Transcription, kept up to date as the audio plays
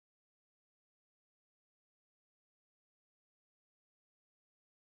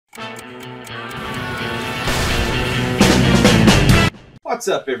What's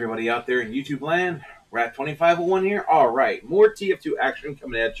up, everybody out there in YouTube land? Rat2501 here. Alright, more TF2 action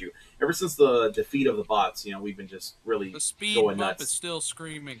coming at you. Ever since the defeat of the bots, you know, we've been just really the speed going bump nuts. is still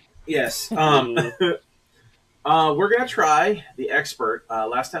screaming. Yes. We're going to try the expert.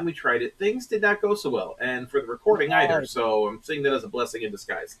 Last time we tried it, things did not go so well. And for the recording either, so I'm seeing that as a blessing in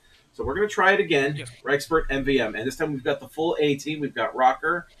disguise. So we're going to try it again. Yes. Expert MVM. And this time we've got the full A team. We've got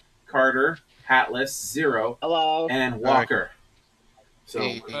Rocker, Carter, Hatless, Zero, hello, and Walker. So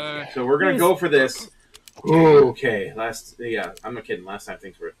we're going to go for this. Okay. I'm not kidding. Last time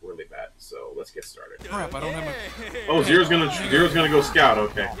things were really bad. So let's get started. Crap, I don't have my... Oh, Zero's gonna go scout.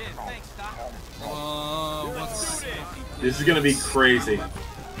 Okay. This is gonna be crazy.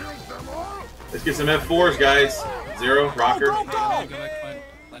 Let's get some F4s, guys. Zero, Rocker.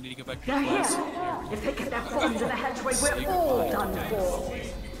 I need to go back to class. If they get their form to the hatchway, we're all done for.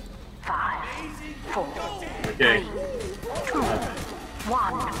 5, 4, okay. 2,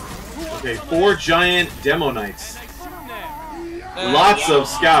 1. Okay, 4 giant demo knights. Lots of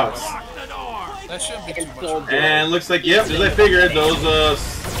scouts. That shouldn't be too much. And looks like, yep, as I figured, those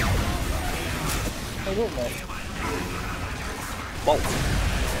Whoa.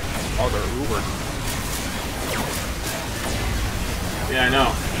 Oh, they're Uber. Yeah, I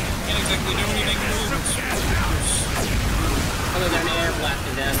know. Can't exactly do anything new. other than air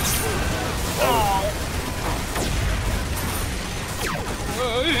blasting them.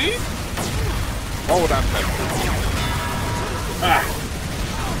 Oh, that's that. Ah.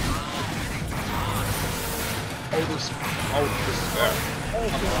 Oh, this is bad.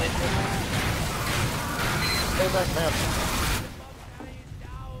 Stay back, man.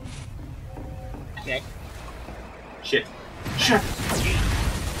 Okay. Shit. Shit.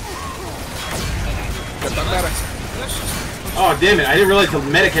 Get that medic. Oh, damn it. I didn't realize the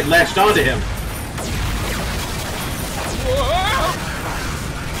medic had latched onto him.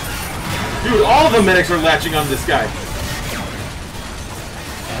 Dude, all the medics are latching on this guy.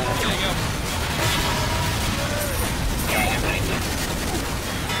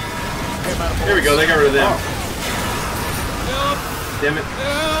 There we go, they got rid of them. Damn it.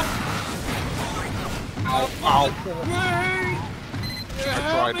 Ow. I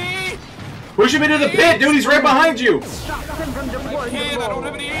tried. Push him into the pit, dude, he's right behind you. I can't, I don't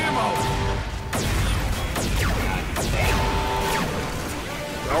have any ammo.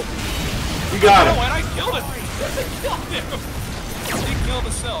 Nope. You got him. Oh, and I killed him. I killed him. He killed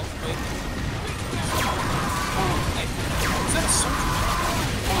himself, but... Hey, is that a soldier?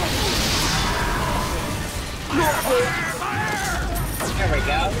 There we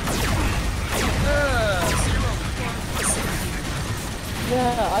go.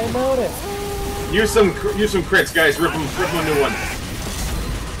 Yeah, I noticed. Use some crits, guys. Rip him a new one.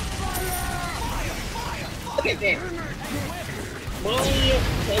 Look at this. My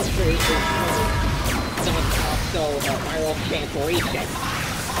century is not also a viral transformation.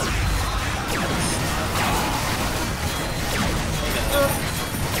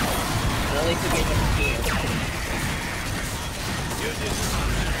 At least we get them here.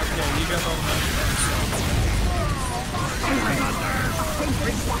 Okay, you got all the money.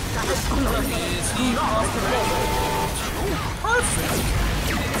 Perfect.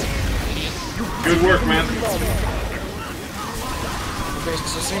 Good work, man. Okay,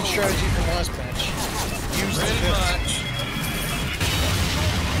 it's the same strategy from last match. Use the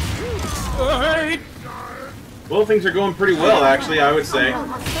Alright. Well, things are going pretty well, actually, I would say.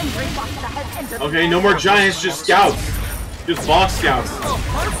 Okay, no more giants, just scouts. Just boss scouts. Oh,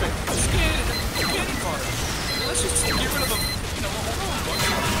 perfect. Let's get card. Let's just get rid of them.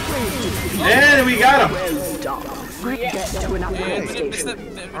 And we got him.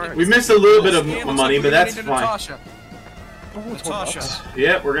 We missed a little bit of money, but that's fine. Natasha.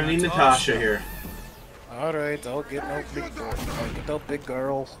 Yep, we're gonna need Natasha here. Alright, I'll get no big girl. I'll get no big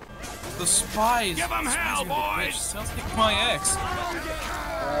girl. The spies. Give them hell, boys. Sounds like my ex.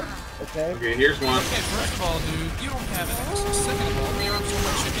 Okay. Okay, here's one. Okay, first of all, dude, you don't have it. Second of all, they're so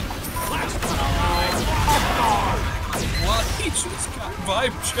much chicken. Well, he just got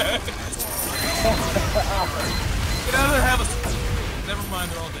vibe checked. Get out of the house. Never mind,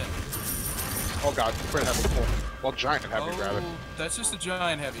 they're all dead. Oh god, Fred have a full. Well, giant and heavy, rather. That's just a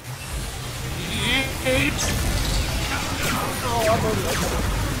giant heavy.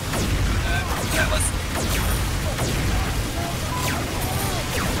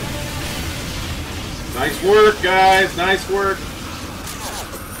 Nice work, guys. Nice work.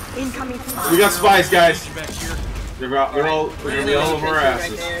 Incoming spies. We got spies, guys. Back here. They're gonna be all over our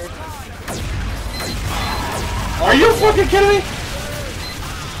asses. Are you fucking kidding me?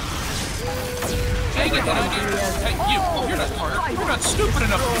 Dang it, then I need... Hey, you! Oh, you're not Carter. You're not stupid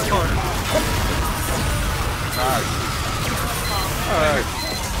enough to be Carter. Alright.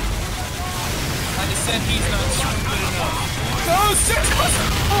 I just said he's not stupid enough. No, Citrus!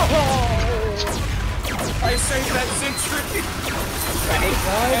 Oh! I saved that Citrus!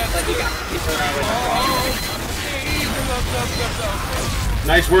 But you got people that were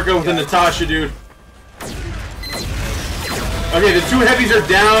Nice workout with the Natasha, dude. Okay, the 2 heavies are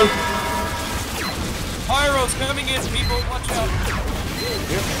down. Pyro's coming in, people. Watch out.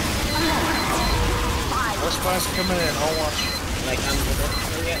 Yep. First class coming in. I'll watch. like under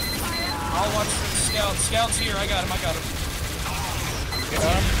the yet. I'll watch the scout. Scout's here. I got him.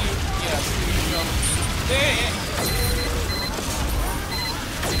 Yeah. Dang.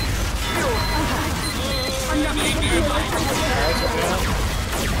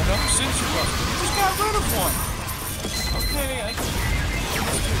 Another sentry buster. We just got rid of one. Okay, I can...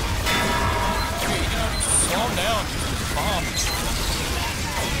 Okay, you know, just slow him down. Bomb.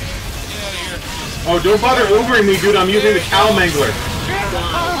 Get out of here. Oh, don't bother Ubering me, dude. I'm using the cow mangler.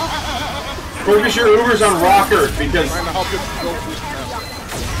 Focus your Ubers on Rocker, because... Trying to help you go through some mess.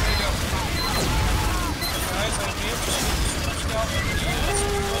 Guys, I may have just scout from the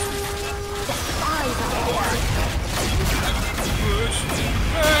push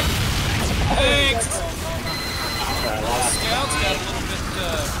back. Thanks. Scouts got a little bit,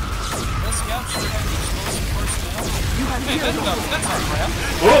 that scout should have explosive personnel. Hey, that's not crap.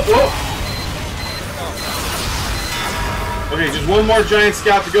 Whoa! Okay, just one more giant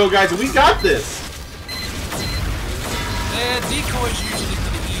scout to go, guys, and we got this! Decoys usually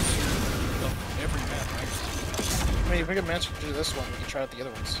get it easier of every map, actually. I mean, if we can match do this one, we can try out the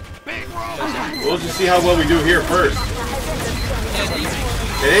other ones. We'll just see how well we do here first.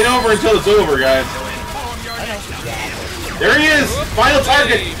 Yeah, It ain't over until it's over, guys. There he is! Final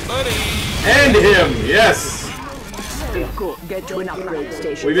target! Hey, buddy! And him! Yes! Cool. Get to an upgrade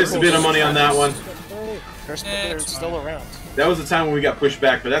station. We missed a bit of money on that one. They're still around. That was the time when we got pushed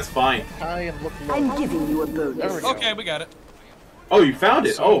back, but that's fine. High and look low. I'm giving you a There we bonus. go. Okay, we got it. Oh, you found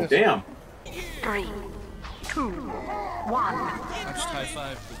it? Oh, damn. 3, 2, 1. I just high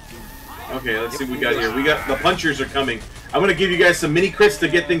five. Okay, let's see what we got here. We got the punchers are coming. I'm gonna give you guys some mini crits to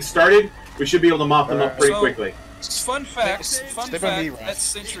get things started. We should be able to mop them up pretty quickly. Fun fact, Stay by me, Ryan. that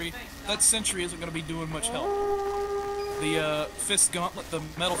sentry isn't going to be doing much help. The fist gauntlet, the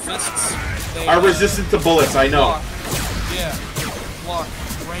metal fists, they Are resistant to bullets, I know. block, block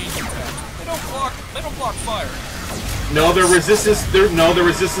range attacks. They don't block fire. No, they're resistance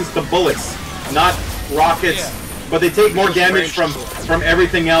to bullets, not rockets. Yeah. But they take more damage from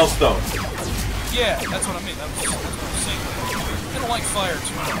everything else, though. Yeah, that's what I mean. That's what I'm saying. They don't like fire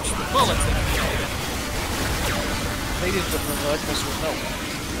too much. But bullets, they don't like it. They did the this with no.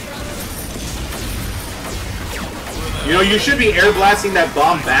 You know, you should be air blasting that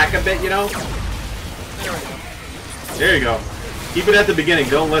bomb back a bit, you know? There we go. There you go. Keep it at the beginning,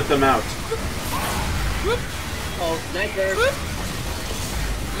 don't let them out. Oh, sniper.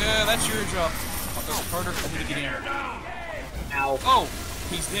 Yeah, that's your job. Carter, I need to get in. Ow. Oh,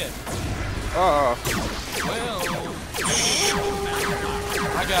 he's dead. Uh-oh. Well,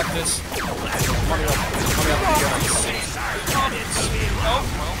 I got this. Oh,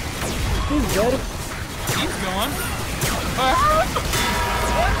 well. He's dead. He's gone.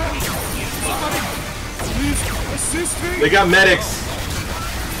 Somebody, please assist me. They got medics.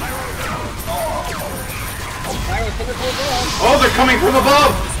 Oh, they're coming from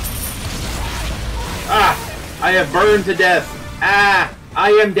above! Ah, I have burned to death. Ah,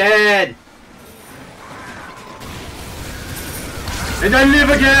 I am dead. And I live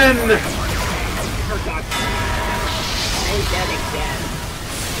again! I'm dead again.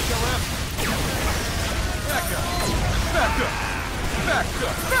 Back up. Back up. Back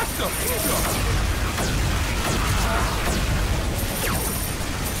up. Back up. Back up.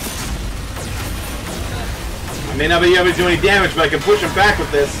 I may not be able to do any damage, but I can push him back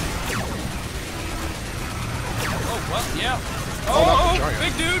with this. Oh, well, yeah. that's a Oh, giant.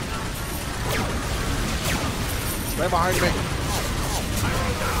 big dude. Stay behind me.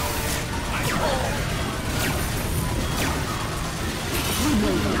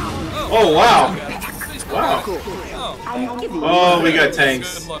 Oh, wow. Wow. Oh, Oh, we got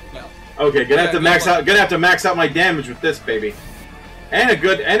tanks. good luck now. Okay, gonna have to max out my damage with this, baby. And a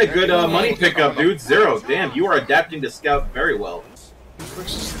good money pickup, dude. 0. Damn, you are adapting to scout very well.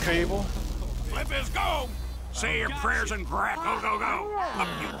 Fixes the cable. Flip is go! Say your prayers and crack. Go, go, go. Up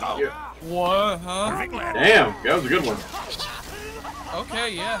you go. What, huh? Perfect lad. Damn, that was a good one.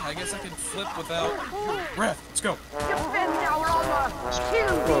 Okay, yeah, I guess I can flip without breath. Let's go. Defend our honor.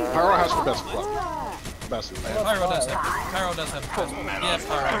 Kill Well, Pyro has the best flip. best. Pyro does have the best. Yeah,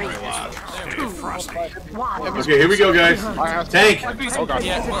 Pyro. Okay, here we go, guys. Tank. Oh god.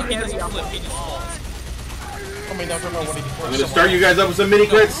 Yeah, well, he doesn't flip, he just falls. I mean, I don't know what he I'm gonna start you guys up with some mini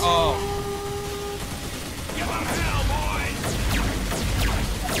crits. Oh.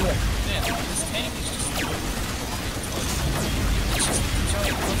 Man, this tank is just...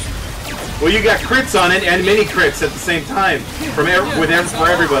 Well, you got crits on it and mini crits at the same time for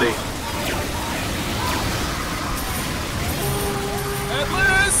everybody.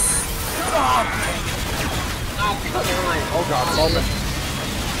 Atlas! Oh, Oh, come on. Oh god, moment.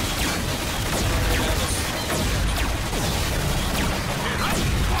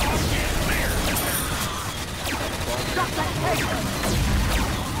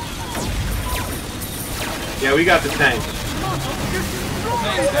 Yeah, we got the tank.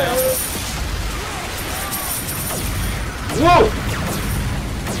 tank's down. Whoa!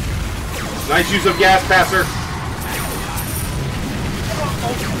 Nice use of gas passer.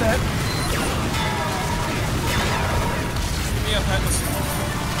 Yeah, Atlas.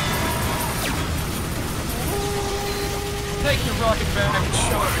 Take your rocket back and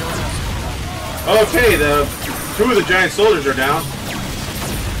show up your ass. Okay, two of the giant soldiers are down.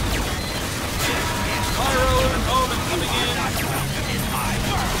 Pyro and Omen coming in.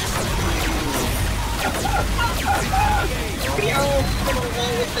 Yo, come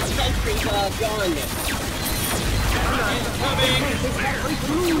along with the sentry gun. Coming.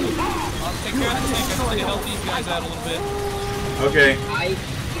 I'll take care of the tank. I'm trying to help these guys out a little bit. Okay.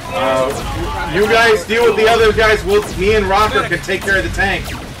 You guys deal with the other guys. Me and Rocker can take care of the tank.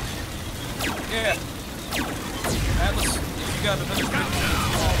 Yeah. Atlas, if you got another good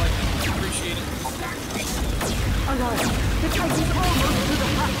call, I can appreciate it. Alert. The tank is almost to the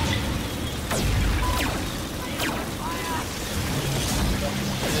hatch.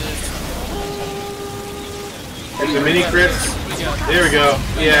 There's the mini crits. There we go.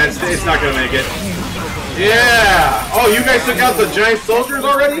 Yeah, it's not gonna make it. Yeah! Oh, you guys took out the giant soldiers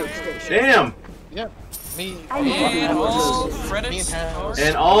already? Damn! Yeah. Me. And all credits are...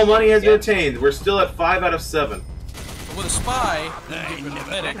 And all money has been obtained. We're still at 5 out of 7. With a spy, you get rid of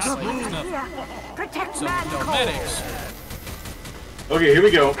medics. Like, there's nothing. Protect So, man no cold. medics. Okay, here we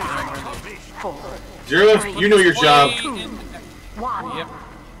go. Zero, you know your job. One. Yep.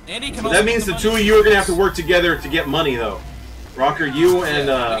 Andy can But also that means the get two of you are gonna have to work together to get money, though. Rocker, you and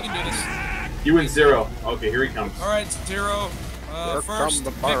we can do this. you and Zero. Okay, here he comes. Alright, Zero. Here First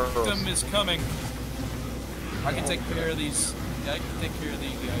come the pyros. victim is coming. I can take care of these. Yeah, I can take care of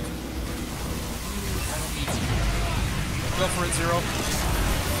these guys. I don't need you. Go for it, Zero.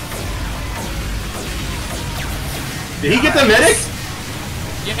 Did he get the medic?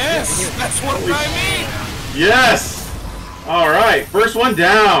 Yes! That's what I mean! Yes! Alright, first one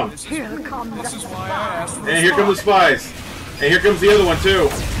down. This Here comes is the why I asked for And here come the spies. And here comes the other one, too.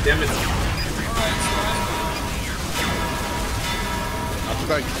 Damn it. Alright, Not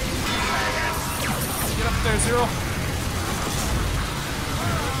today. get up there, Zero.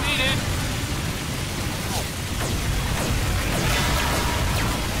 Need it.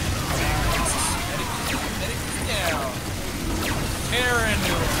 Medic down. Aaron.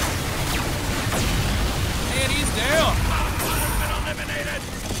 And he's down.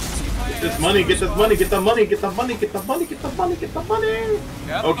 Get this money, get this money, get the money, get the money, get the money, get the money, get the money.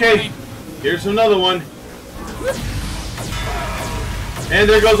 Got the Okay, money. here's another one. And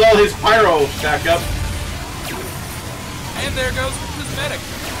there goes all his pyro back up. And there goes his medic.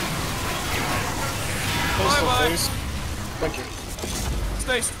 Postal, Bye-bye. please. Thank you.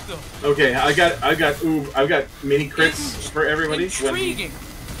 Stay still. Okay, I've got mini crits for everybody. Intriguing.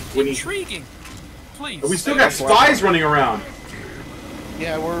 When he, Intriguing. Please. we still got spies running around.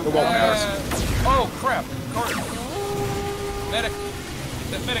 Yeah, we're Oh crap! Carter. Medic.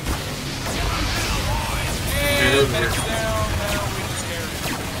 That medic. And medic's down. Now we just carry.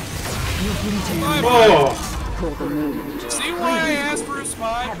 Oh, See why I asked for a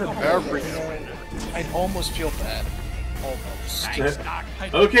spy? Everything. I'd almost feel bad. Almost.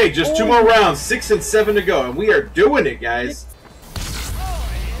 okay, just 2 more rounds, 6 and 7 to go, and we are doing it, guys.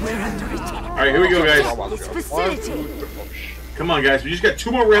 All right, here we go, guys. This facility. Come on, guys. We just got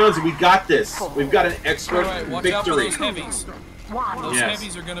 2 more rounds, and we got this. We've got an expert Alright, watch out for victory. those heavies. One. Those Yes.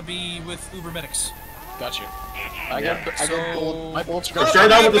 heavies are gonna be with Uber medics. Gotcha. I got bullet. My bullets are Let's gonna.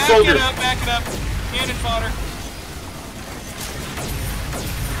 start out with the Back soldiers. it up, back it up. Cannon fodder.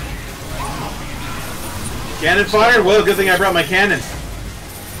 Cannon fire? Well, good thing I brought my cannon.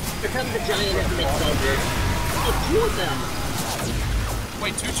 Here comes the giant ethnic soldiers. Oh, 2 of them.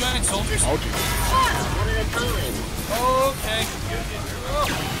 Wait, 2 giant soldiers? Oh, geez. One at a time. Okay. Oh.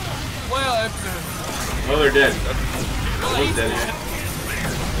 Well, Oh, they're dead. Well, One's he's dead. dead.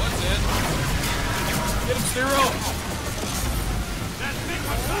 One's dead. Get him, Zero.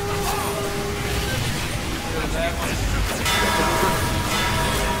 Rid of that one.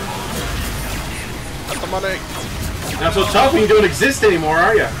 Got the money. Not so tough when you don't exist anymore,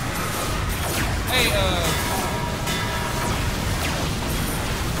 are you? Hey,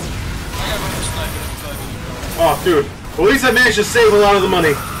 I got one sniper. Oh, dude. Well, at least I managed to save a lot of the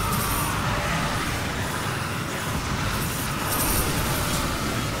money.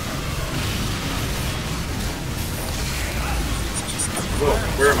 Whoa,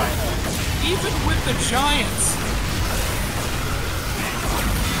 where am I? Even with the giants.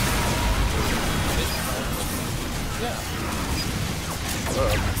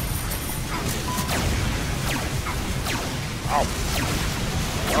 Ow.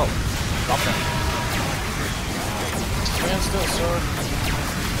 Oh. Stop that. Stand still, sir.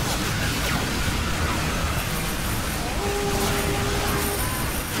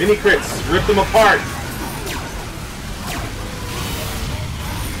 Mini crits. Rip them apart.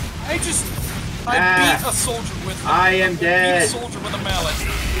 I beat a soldier with them. I am Beat a dead. soldier with a mallet.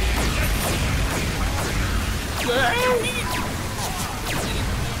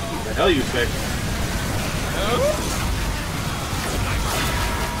 What the hell you expect?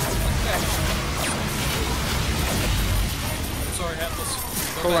 Sorry,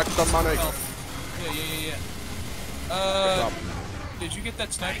 Hapless. Collect the money. Yeah. Did you get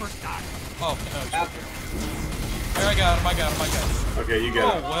that sniper? Oh, no. Here, I got him. Okay, you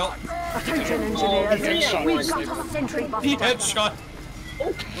got it. Oh, well. Attention engineers. We've got a sentry He buster. headshot.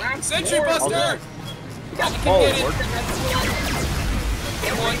 Oh, crap. Sentry buster! Lord. I can get it. Lord.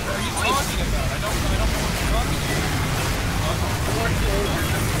 What are you talking about? I don't know what you're talking about.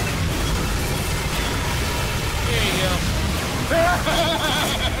 Here you go.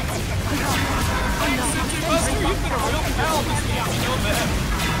 Sentry buster, you've been a real pal of this game. You know that.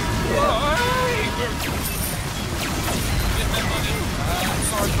 Get that money.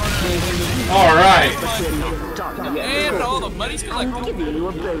 Sorry, partner. Alright. And all the money's collected.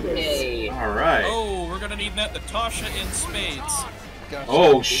 Hey. Alright. Oh, we're gonna need that Natasha in spades.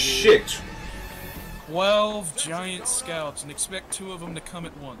 Oh, shit. 12 giant scouts, and expect 2 of them to come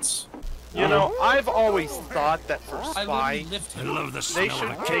at once. You know, I've always thought that for I Spy, literally lift I him. love the they smell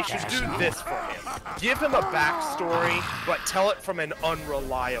should of a they kick should ass do now. this for him. Give him a backstory, but tell it from an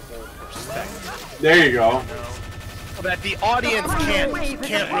unreliable perspective. There you go. So that the audience can't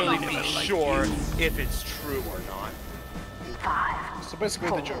really be sure if it's true or not. 5, So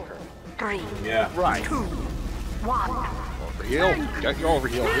basically the Joker. 3, Yeah. Right. 2, 1. Overheal. Get you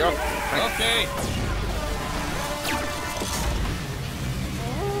overheal. Yep. Okay.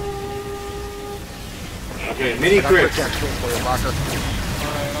 Okay, mini I got quick crits. action for you, Rocker.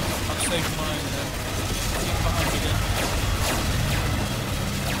 Alright, I'm saving mine then. Get behind me then.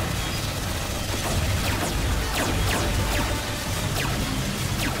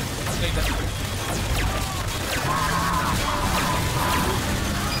 Take that.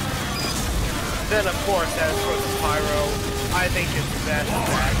 Then of course, as for the pyro, I think it's best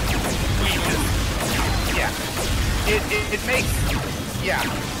that we just, it makes,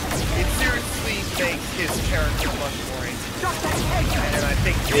 it seriously makes his character much more interesting, and I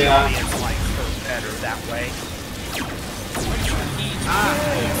think the audience likes her better that way.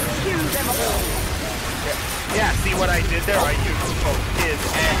 Yeah, see what I did there? I used both his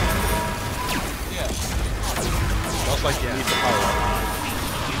and Yeah. Looks like you need the power.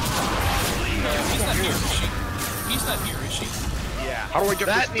 He's not here, is she? He's not here, is she? yeah. How do I get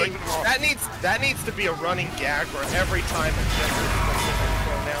that this thing off? that needs to be a running gag where every time a gender-specific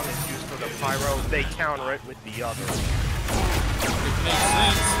pronoun is used for the pyro, they counter it with the other. It makes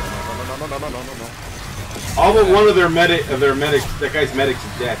sense. No. All but one of their medics, that guy's medics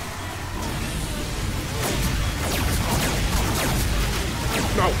is dead.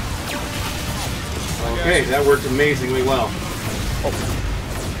 No. Okay, that worked amazingly well.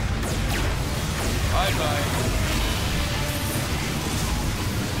 Bye-bye.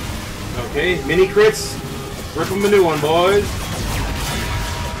 Okay, mini crits. Rip them a new one, boys.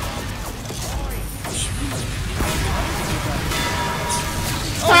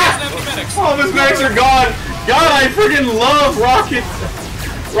 Oh, there's empty medics. All of his medics are gone. God, I freaking love Rocket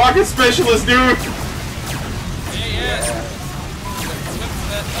Specialist, dude. Yes.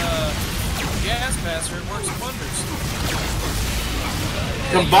 That gas passer, it works wonders.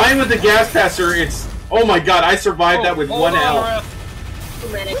 Combined with the gas passer, it's... Oh my god, I survived that with hold one on, L. Raph.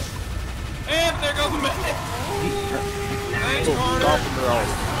 Medic. And there goes the medic. Thanks, Carter. Stop them, they're all.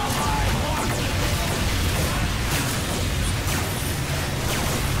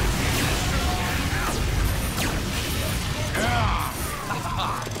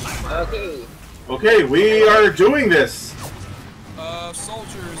 Yay! Okay, we are doing this.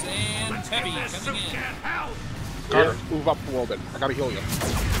 Soldiers and heavy coming in. Carter, move up a little bit. I gotta heal you.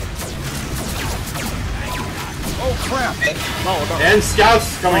 Oh crap! No. And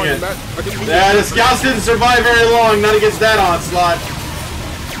scouts coming in. I didn't mean Yeah, the scouts didn't survive very long, not against that onslaught.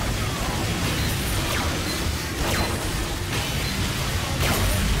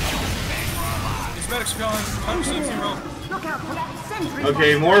 These medics going. 100% zero. Look out for that sentry.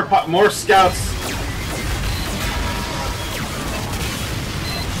 Okay, more scouts.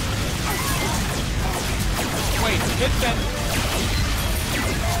 Wait, hit that.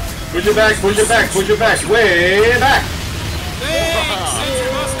 Push it back, push it back, push it back, way back. Thanks,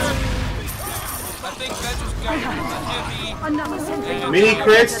 Sentry Buster. I think that just got the heavy. Another sentry. Mini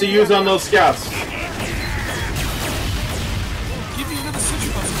crits to use on those scouts. Give me another Sentry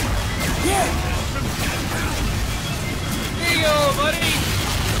Buster. Yeah. Here you go, buddy.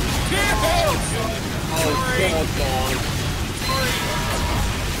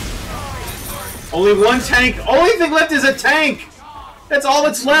 Only one tank. Only thing left is a tank. That's all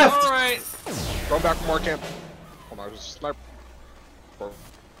that's left. All right. Go back for more camp. Hold on, there's a sniper. Oh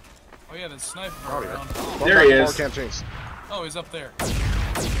yeah, the sniper Oh, yeah. around. Go There back he for is. More campaigns. Oh, he's up there.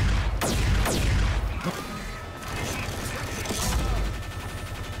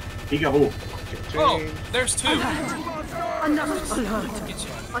 Peekaboo. Oh, there's two. Another alert. Get you.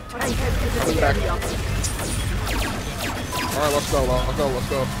 A tank has Coming back. Alright, let's go. Let's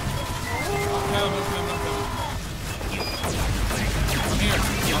go.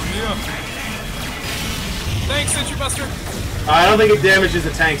 I'm here. Thanks, Sentry Buster. I don't think it damages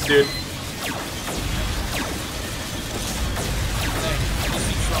the tanks, dude.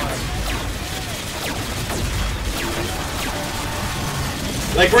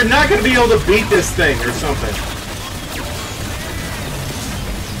 Like, we're not gonna be able to beat this thing or something.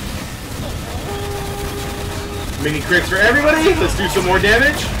 Mini crits for everybody. Let's do some more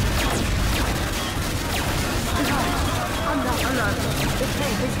damage. another alert. The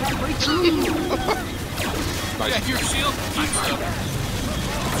tank is halfway through. Yeah, your shield keeps up.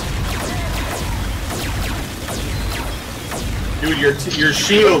 Dude, your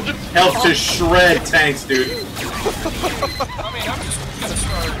shield helps to shred tanks, dude. I mean, I'm just gonna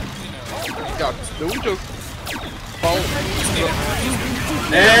start, God, do we just follow?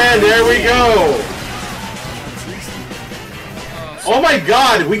 And there we go. Oh my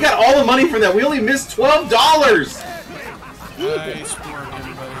god, we got all the money for that. We only missed $12. Nice work,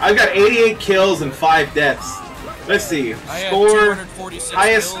 everybody. I've got 88 kills and 5 deaths. Let's see. I had Score. 246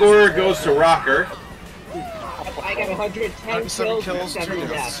 Highest kills. score goes to Rocker. I got 110 kills and 7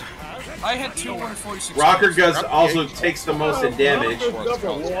 deaths. I had 246 Rocker kills. goes also takes the most in damage.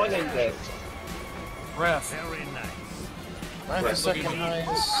 Number 1 in this. Ref. I'm the second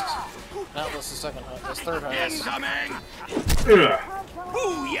highest. No, that's the second highest. That's third highest. Incoming! Ugh.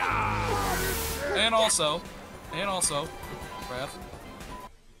 Booyah! And also, Ref.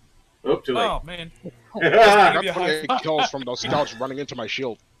 Oh, too late. Oh, man. I got 28 kills from those scouts running into my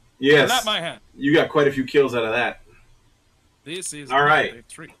shield. Yes. Not my hand. You got quite a few kills out of that. This is All right. my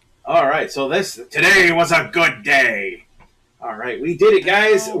treat. All right, so today was a good day. All right, we did it,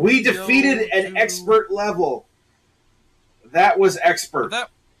 guys. We defeated an expert level. That was expert.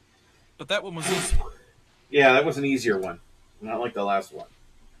 But that one was easy. Yeah, that was an easier one. Not like the last one.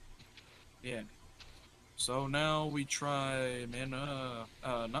 Yeah. So now we try Manworks.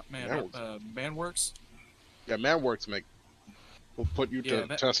 Yeah, Manworks will put you to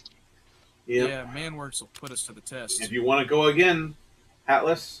test. Yeah. Yeah, Manworks will put us to the test. If you want to go again,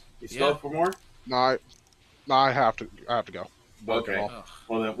 Atlas, you still up for more? No, I have to go. Okay. Ugh.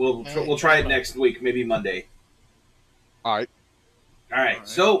 Well, then we'll try it next week, maybe Monday. All right. All right.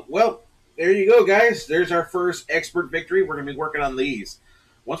 So, well, there you go, guys. There's our first expert victory. We're going to be working on these.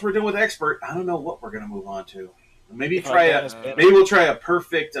 Once we're done with expert, I don't know what we're going to move on to. Maybe we'll try a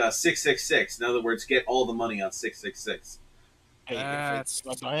perfect 666. In other words, get all the money on 666. Hey,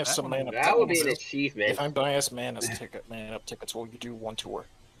 if I have some man up That would be an tickets, achievement. if I'm biased man up tickets, will you do one tour?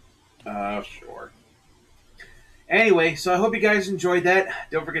 Sure. Anyway, so I hope you guys enjoyed that.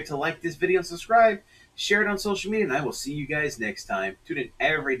 Don't forget to like this video and subscribe. Share it on social media, and I will see you guys next time. Tune in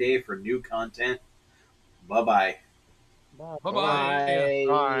every day for new content. Bye-bye. Bye-bye. Bye.